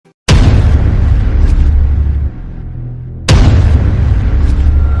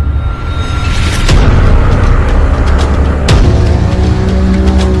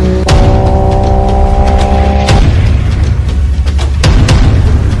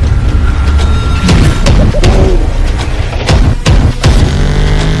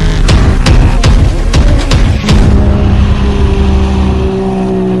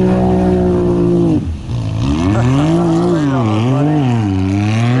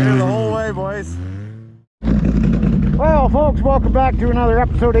folks, welcome back to another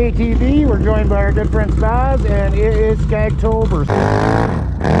episode of ehTV. We're joined by our good friend Spaz, and it is Skegtober.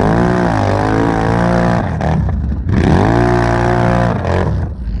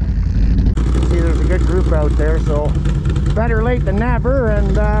 See, there's a good group out there, so better late than never,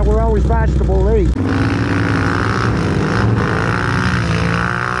 and we're always fashionable late.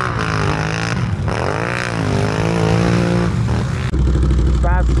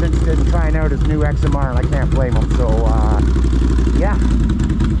 Spaz is interested in trying out his new XMR, and I can't blame him, so yeah,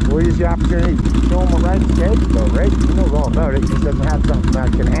 we'll use the opportunity to show him what riding Skeg's about, right? He knows all about it, he just doesn't have something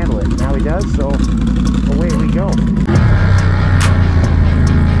that can handle it. Now he does, so away we go.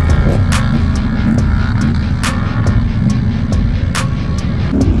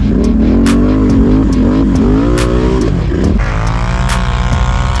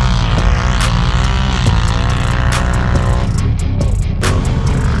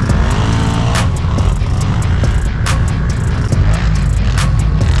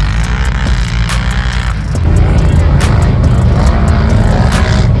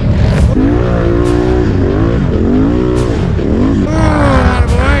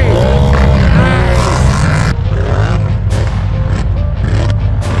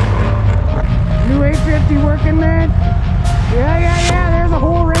 Working, man. Yeah, there's a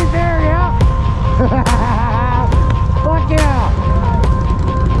hole right there, yeah. Fuck yeah.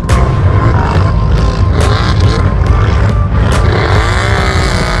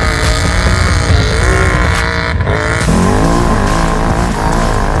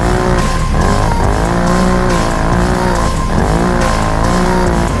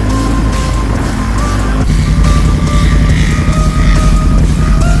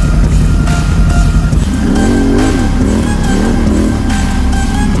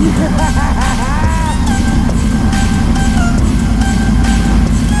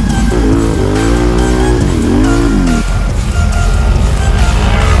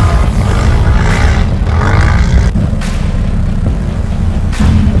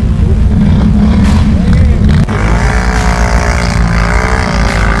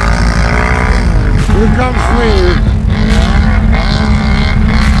 Here comes Lee.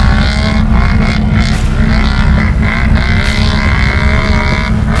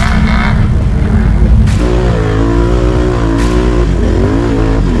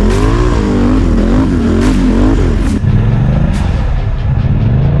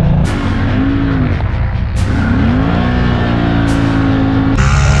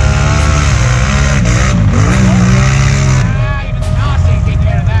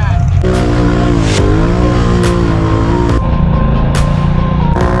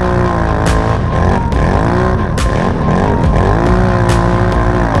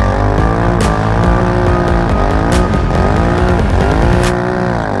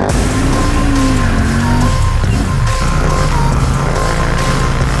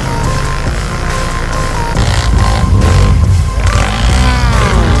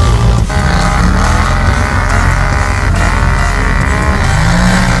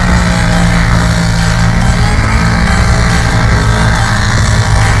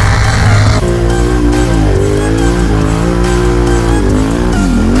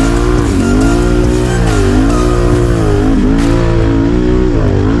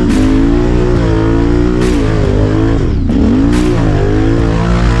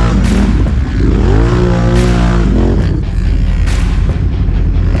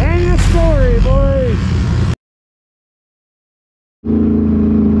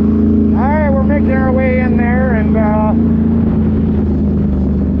 Alright, we're making our way in there, and well,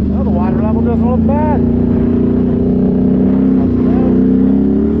 the water level doesn't look bad.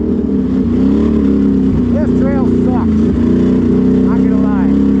 This trail sucks, not gonna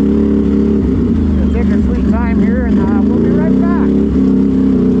lie. We'll take our sweet time here, and we'll be right back.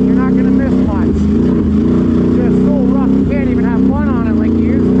 You're not gonna miss much. It's just so rough, you can't even have fun on it like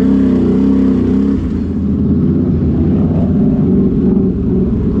you used to.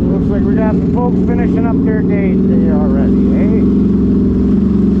 Like we got some folks finishing up their day today already, eh?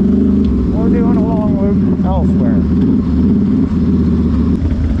 We're doing a long loop elsewhere.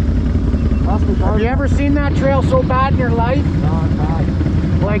 Have you ever seen that trail so bad in your life? No, not.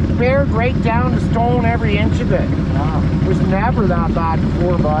 Like bared right down to stone every inch of it. Wow. It was never that bad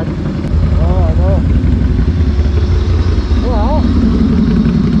before, bud. Oh, I know. Well,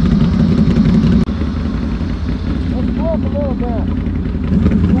 let's walk a little bit.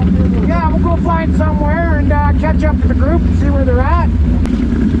 yeah, we'll go find somewhere and catch up to the group and see where they're at.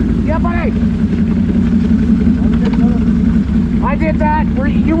 Yeah, buddy. I did that.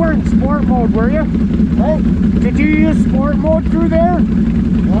 You were in sport mode, were you? Hey? Did you use sport mode through there?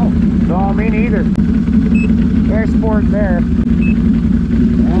 No. No, me neither. nice sport there.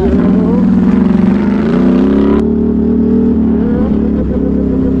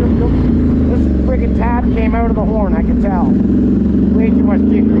 This friggin' tap came out of the horn, I can tell. Way too much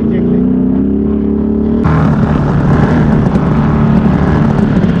jiggly.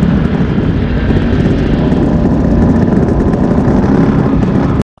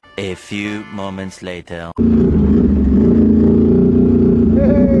 A few moments later. Hey,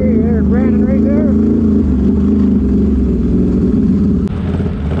 there's Brandon right there.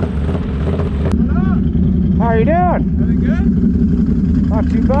 How are you doing? Pretty good? Not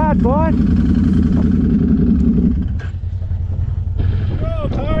too bad, bud. Oh,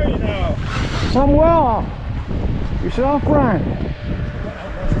 how are you now? I'm well. Yourself, Brian?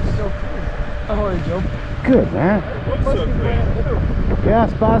 How are you, Joe? Good, man. What's so great? Yeah,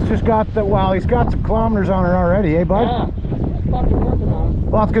 Spaz just got the, well, he's got some kilometers on it already, eh, bud? Yeah. Fucking working on it.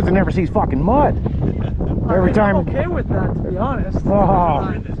 Well, it's because it never sees fucking mud. Every time. I'm okay with that, to be honest.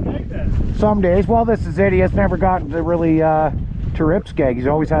 Oh, some days. Well, this is it. He has never gotten to really to rip Skeg. He's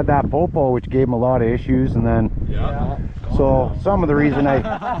always had that popo, which gave him a lot of issues, and then so some of the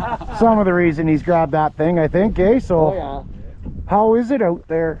reason he's grabbed that thing, I think, eh? So Oh yeah. how is it out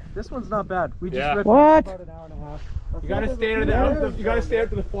there? This one's not bad. We just ripped What? about an hour and a half. You gotta stay to the you gotta stay out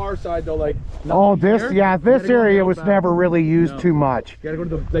to the far side though, like. Oh, this, here. yeah, this You gotta go area down was back. never really used too much. You gotta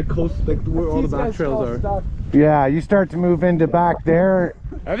go to the like close, like where all the These back guys trails all are. stuck. Yeah, you start to move into back there.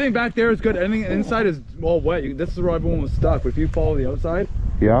 Everything back there is good. Everything inside is all wet. This is where everyone was stuck. But if you follow the outside,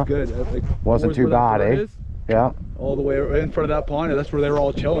 Yeah, it's good. Like, wasn't towards too where that bad, bird eh? is, Yeah. all the way in front of that pond. That's where they were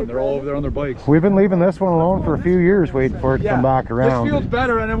all chilling. They're all over there on their bikes. We've been leaving this one alone for a few years, waiting for it to come back around. This field's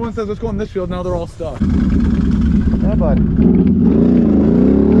better, and everyone says let's go in this field. Now they're all stuck. Yeah, bud.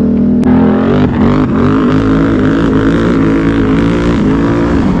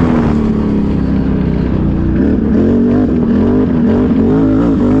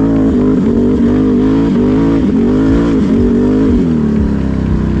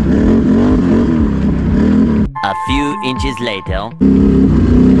 A few inches later.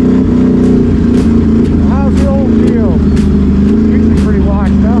 How's the old field? Usually pretty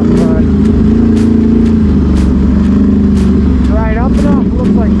washed up, but dried up enough. Looks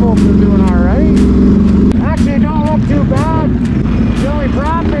like folks are doing alright. Actually, it don't look too bad. The only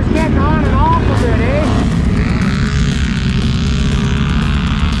problem is getting on and off of it, eh?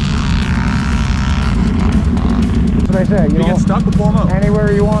 That's what I said, you know. get stuck, we'll pull them out.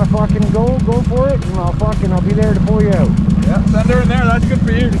 Anywhere you want to fucking go for it, and I'll be there to pull you out. Yeah, send her in there. That's good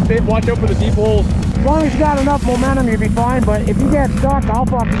for you. Just stay, watch out for the deep holes. As long as you got enough momentum, you'll be fine, but if you get stuck, I'll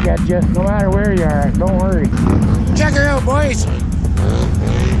fucking get you, no matter where you are. Don't worry. Check her out, boys.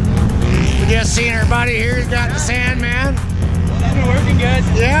 We just seen our buddy here. He's got the Sandman. It's been working good.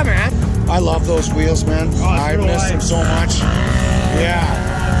 Yeah, man. I love those wheels, man. I miss them so much. Yeah.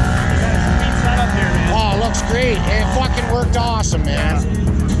 Oh, it looks great. It fucking worked awesome, man.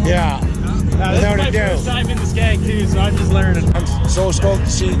 Yeah. This is my first time in the Skeg too, so I'm just learning. I'm so stoked to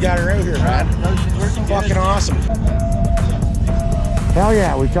see you got her out here, man. Fucking awesome. Hell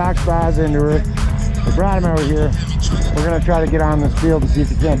yeah, we talked Spaz into her. We brought him over here. We're gonna try to get on this field and see if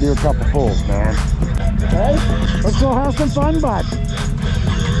we can't do a couple pulls, man. Okay? Let's go have some fun, bud.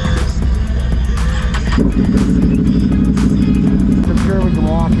 I'm sure we can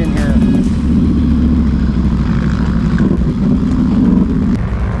walk in here.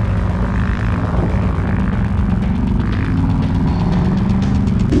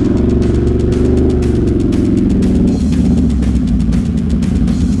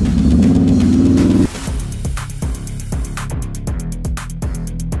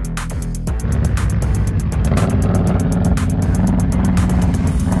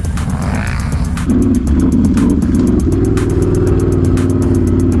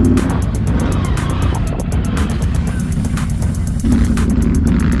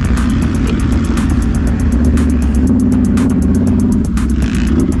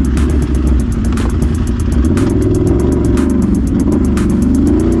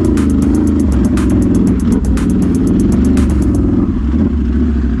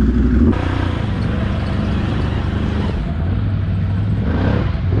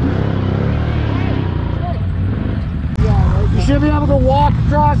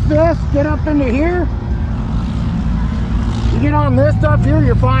 This, get up into here. You get on this stuff here,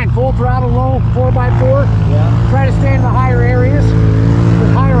 you're fine. Full throttle, low 4x4. Yeah. Try to stay in the higher areas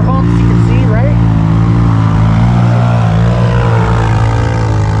with higher humps, you can see, right?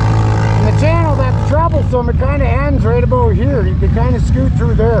 And the channel that's troublesome, it kind of ends right about here. You can kind of scoot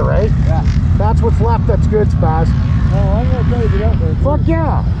through there, right? Yeah. That's what's left that's good, Spaz. Oh, I'm gonna try to get out there. Fuck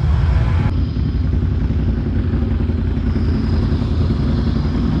yeah.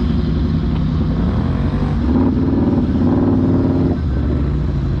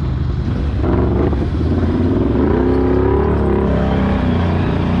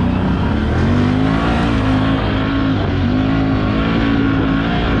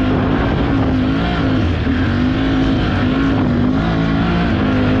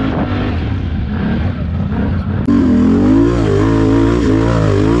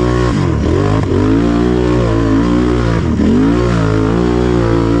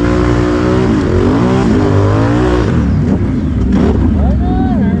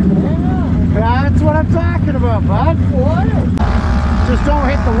 Just don't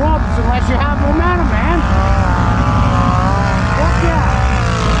hit the whoops unless you have momentum, man. Fuck yeah.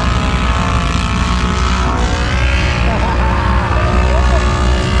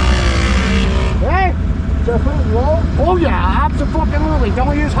 Hey? Low? Oh yeah, absolutely.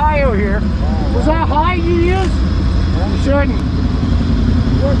 Don't use high over here. Was that high you used? You shouldn't.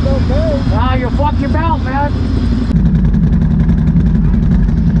 Worked okay. Ah, you'll fuck your belt, man.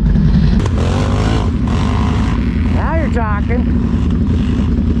 Now you're talking.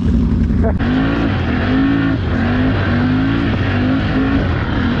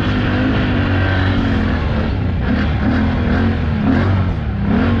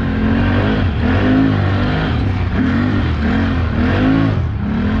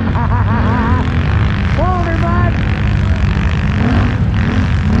 Over, bud.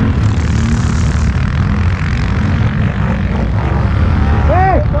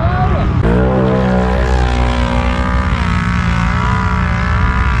 Hey!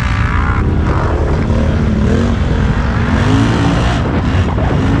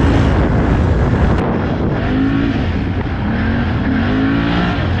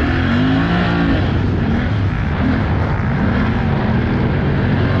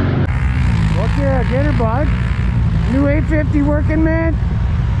 Get her, bud. New 850 working, man.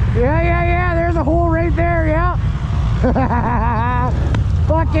 Yeah. There's a hole right there, yeah.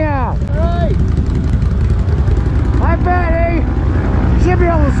 Fuck yeah. Right. I bet, eh? You should be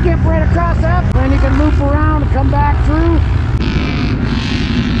able to skip right across that. Then you can loop around and come back through.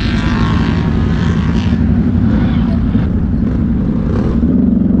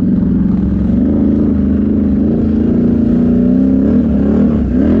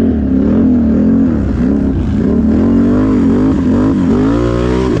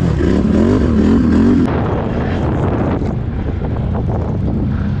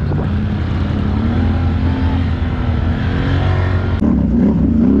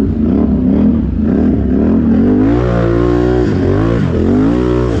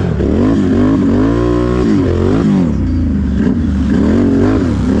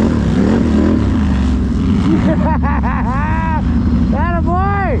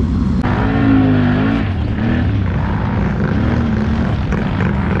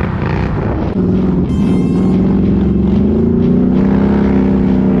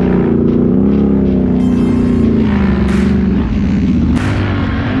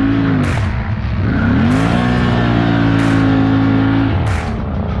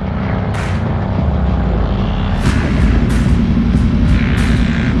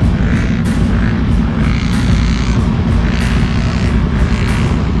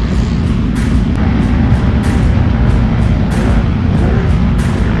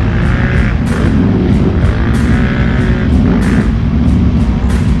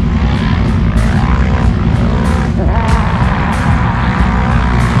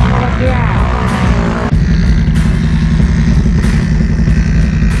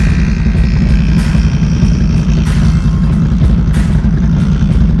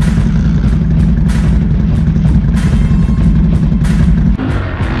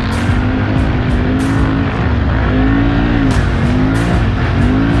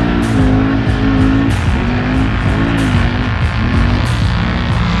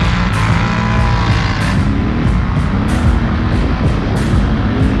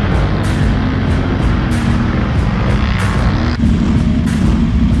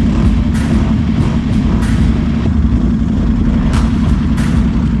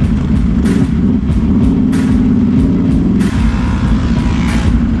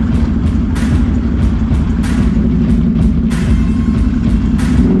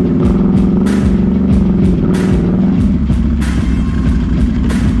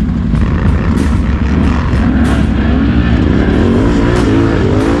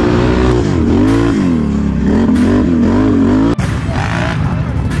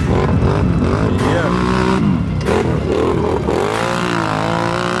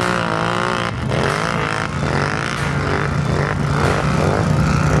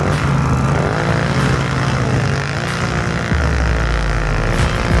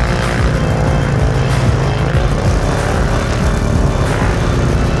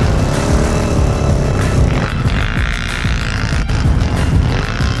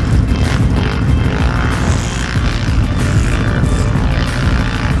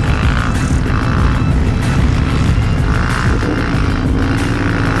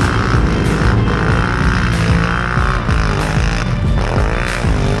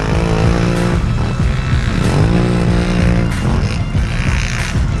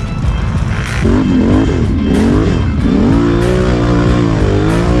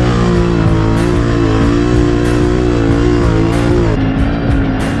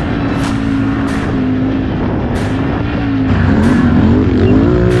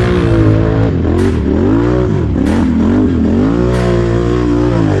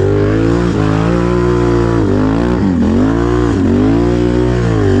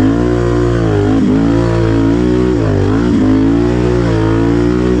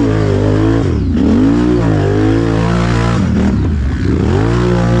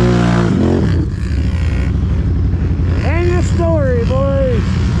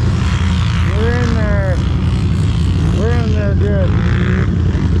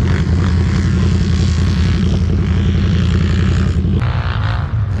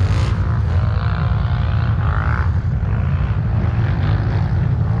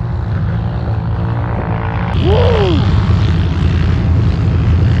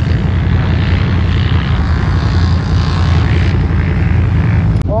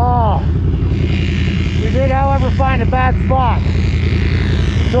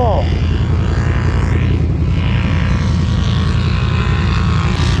 so.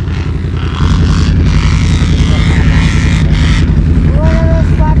 Look at this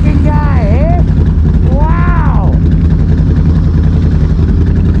fucking guy, eh? Wow!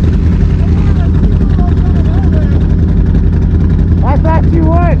 I thought you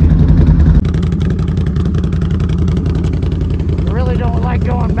would. I really don't like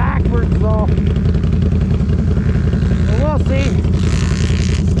going backwards though. But we'll see.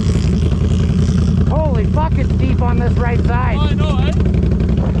 Holy fuck, it's deep on this right side. Oh, I know, eh?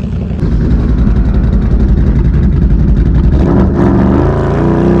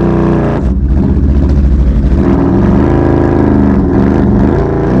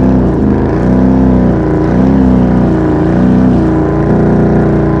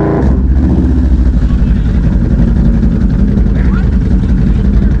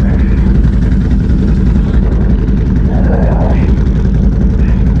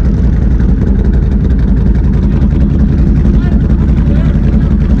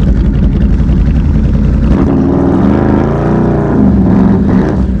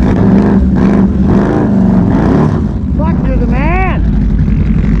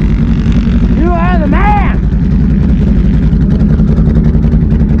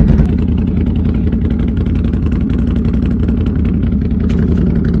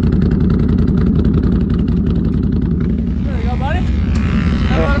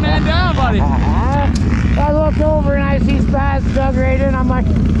 I looked over and I see Spaz dug right in. I'm like,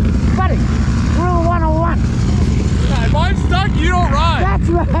 buddy, rule 101. Yeah, if I'm stuck, you don't ride. That's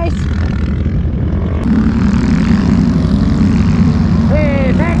right.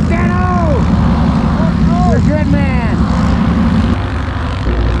 Hey, thanks, Dano. You're a good man.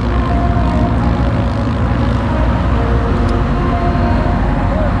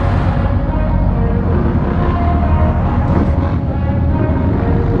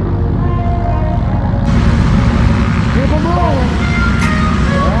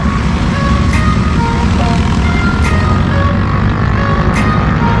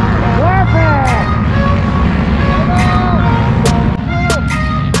 Perfect!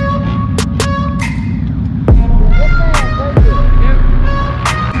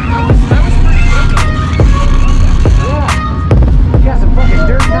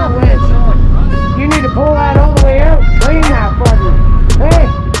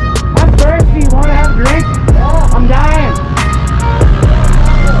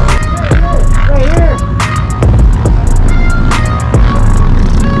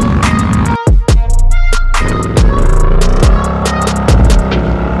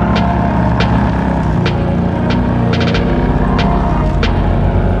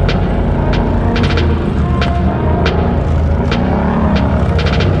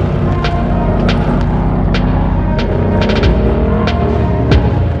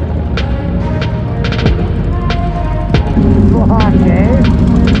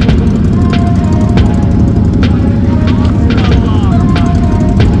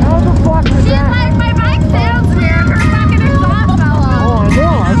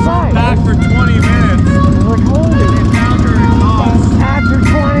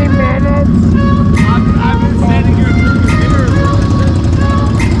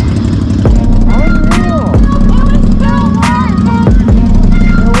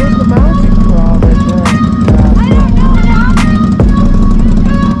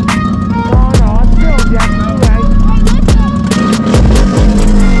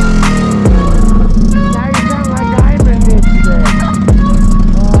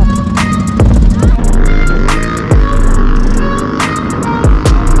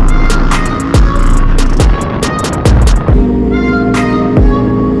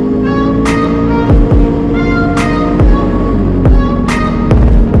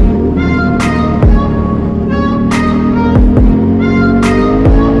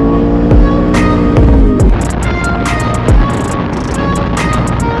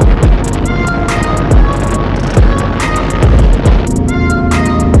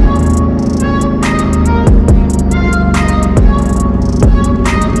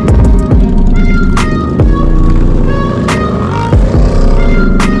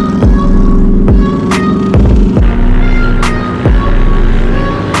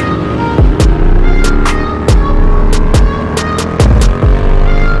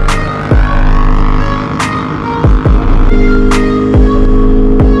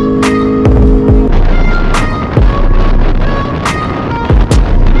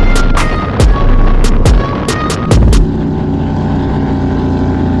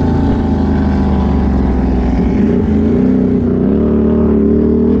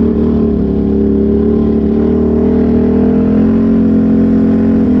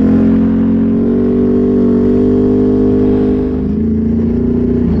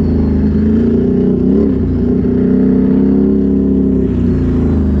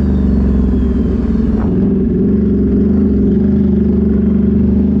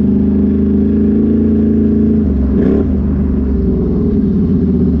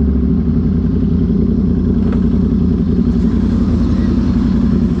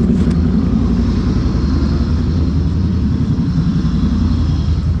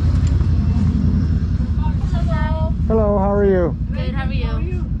 you? Good, how are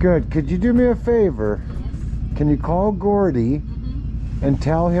you? Good. Could you do me a favor? Can you call Gordy and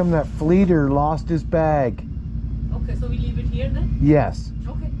tell him that Fleeter lost his bag? Okay, so we leave it here then? Yes.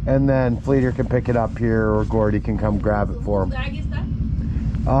 Okay. And then Fleeter can pick it up here, or Gordy can come grab it for him. Whose bag is that?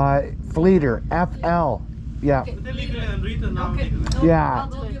 Fleeter, FL. Yeah. Okay. Yeah. I'll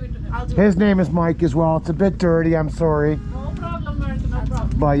go give it to him. His name is Mike as well. It's a bit dirty, I'm sorry. No problem, Martha, no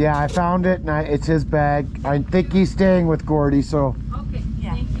problem. But yeah, I found it and it's his bag. I think he's staying with Gordy, so Okay,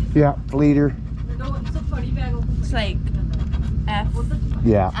 Yeah. thank you. yeah, Fleeter. It's like F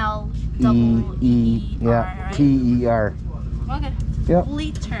Yeah. L E double E E R, yeah. right? T-E-R. Okay. Yep.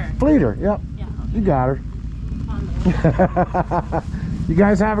 Fleeter. Fleeter, yep. Yeah. You got her. You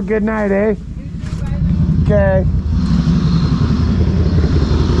guys have a good night, eh? Okay.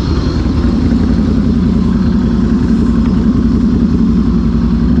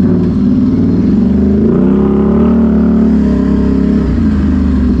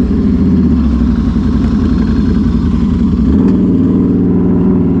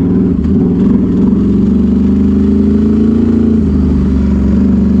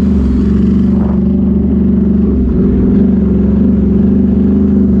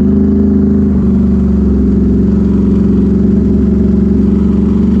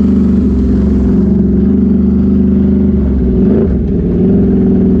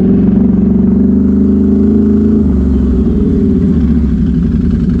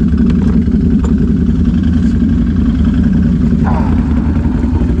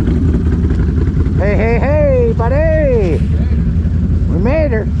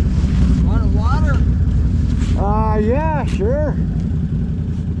 Yeah, sure.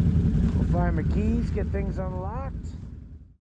 We'll find my keys, get things unlocked.